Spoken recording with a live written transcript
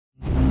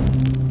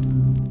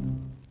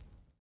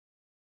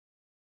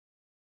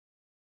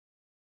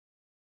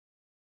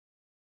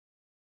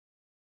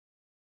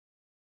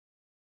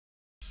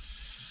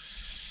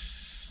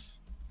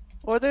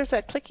Or there's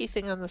that clicky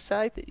thing on the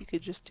side that you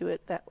could just do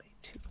it that way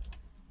too.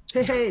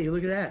 Hey,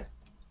 look at that.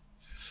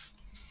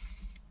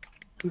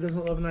 Who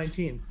doesn't love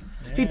 19?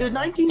 Yeah. Hey, do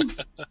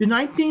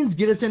 19s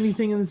get us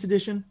anything in this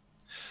edition?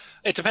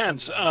 It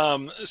depends.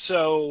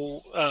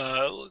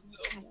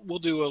 We'll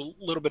do a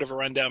little bit of a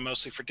rundown,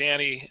 mostly for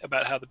Danny,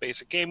 about how the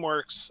basic game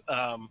works.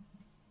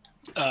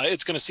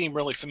 It's going to seem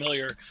really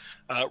familiar.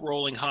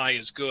 Rolling high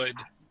is good.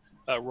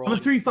 I'm a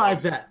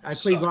 3-5 vet. I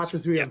played lots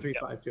of 3 on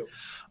 3-5 too.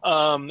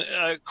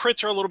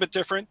 Crits are a little bit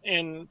different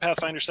in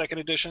Pathfinder 2nd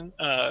Edition.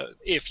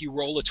 If you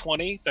roll a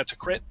 20, that's a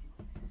crit.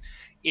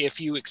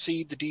 If you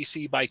exceed the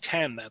DC by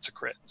 10, that's a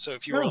crit. So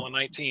if you roll a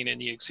 19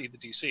 and you exceed the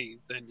DC,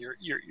 then you're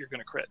going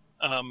to crit.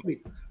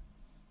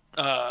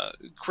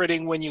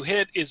 Critting when you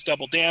hit is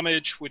double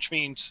damage, which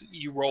means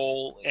you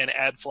roll and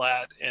add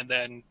flat, and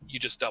then you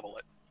just double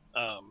it.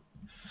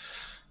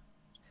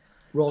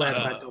 Roll add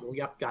flat double.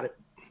 Yep, got it.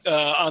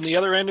 On the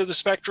other end of the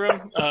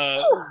spectrum,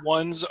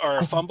 ones are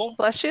a fumble.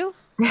 Bless you.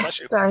 Bless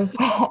you. Sorry.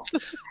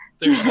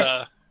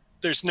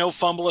 There's no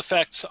fumble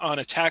effects on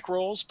attack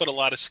rolls, but a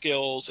lot of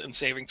skills and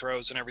saving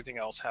throws and everything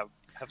else have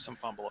some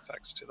fumble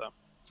effects to them.